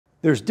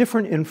There's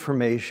different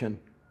information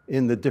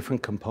in the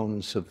different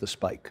components of the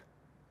spike.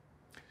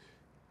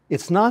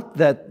 It's not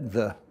that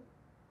the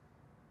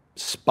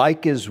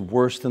spike is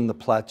worse than the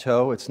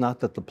plateau. It's not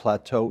that the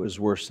plateau is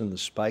worse than the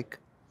spike.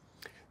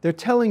 They're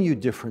telling you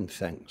different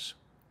things.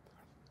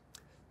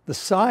 The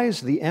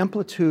size, the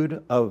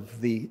amplitude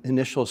of the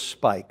initial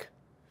spike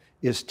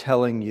is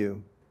telling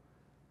you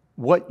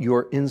what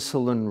your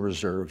insulin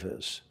reserve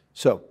is.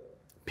 So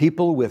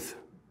people with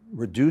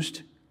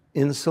reduced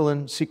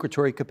insulin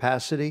secretory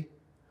capacity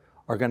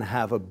are going to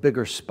have a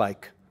bigger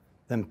spike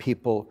than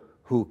people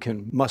who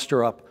can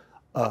muster up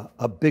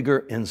a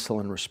bigger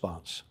insulin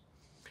response.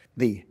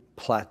 The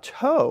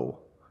plateau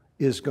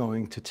is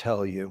going to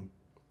tell you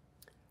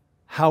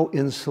how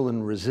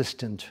insulin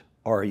resistant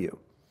are you.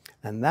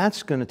 And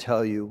that's going to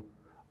tell you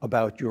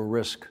about your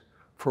risk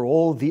for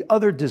all the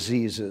other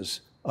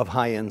diseases of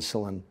high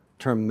insulin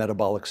termed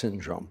metabolic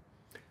syndrome.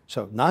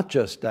 So not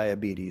just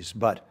diabetes,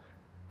 but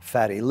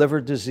fatty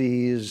liver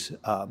disease,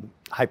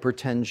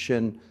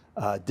 hypertension,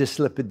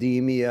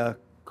 dyslipidemia,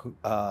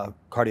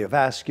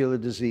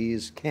 cardiovascular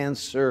disease,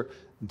 cancer,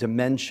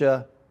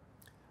 dementia,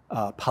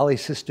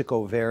 polycystic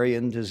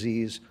ovarian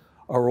disease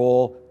are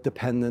all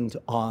dependent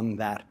on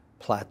that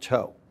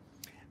plateau.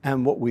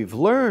 And what we've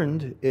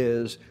learned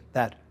is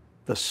that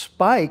the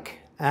spike,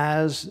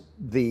 as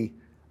the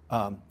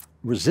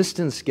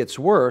resistance gets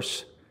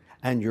worse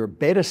and your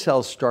beta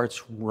cell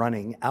starts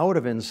running out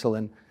of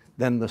insulin,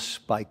 then the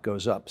spike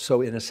goes up.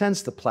 So in a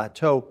sense, the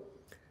plateau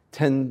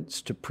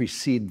tends to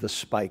precede the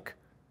spike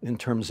in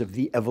terms of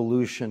the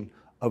evolution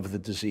of the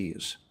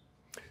disease.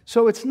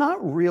 So it's not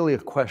really a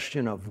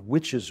question of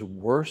which is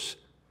worse.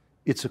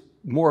 It's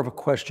more of a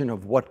question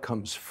of what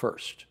comes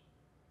first.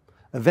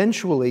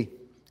 Eventually,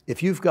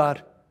 if you've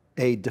got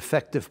a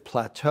defective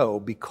plateau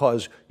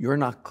because you're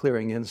not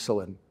clearing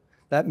insulin,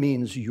 that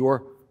means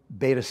your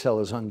beta cell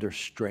is under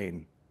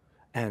strain.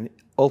 And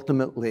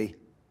ultimately,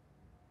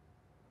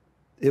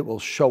 it will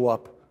show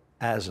up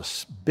as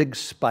a big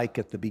spike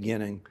at the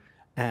beginning,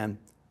 and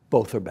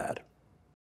both are bad.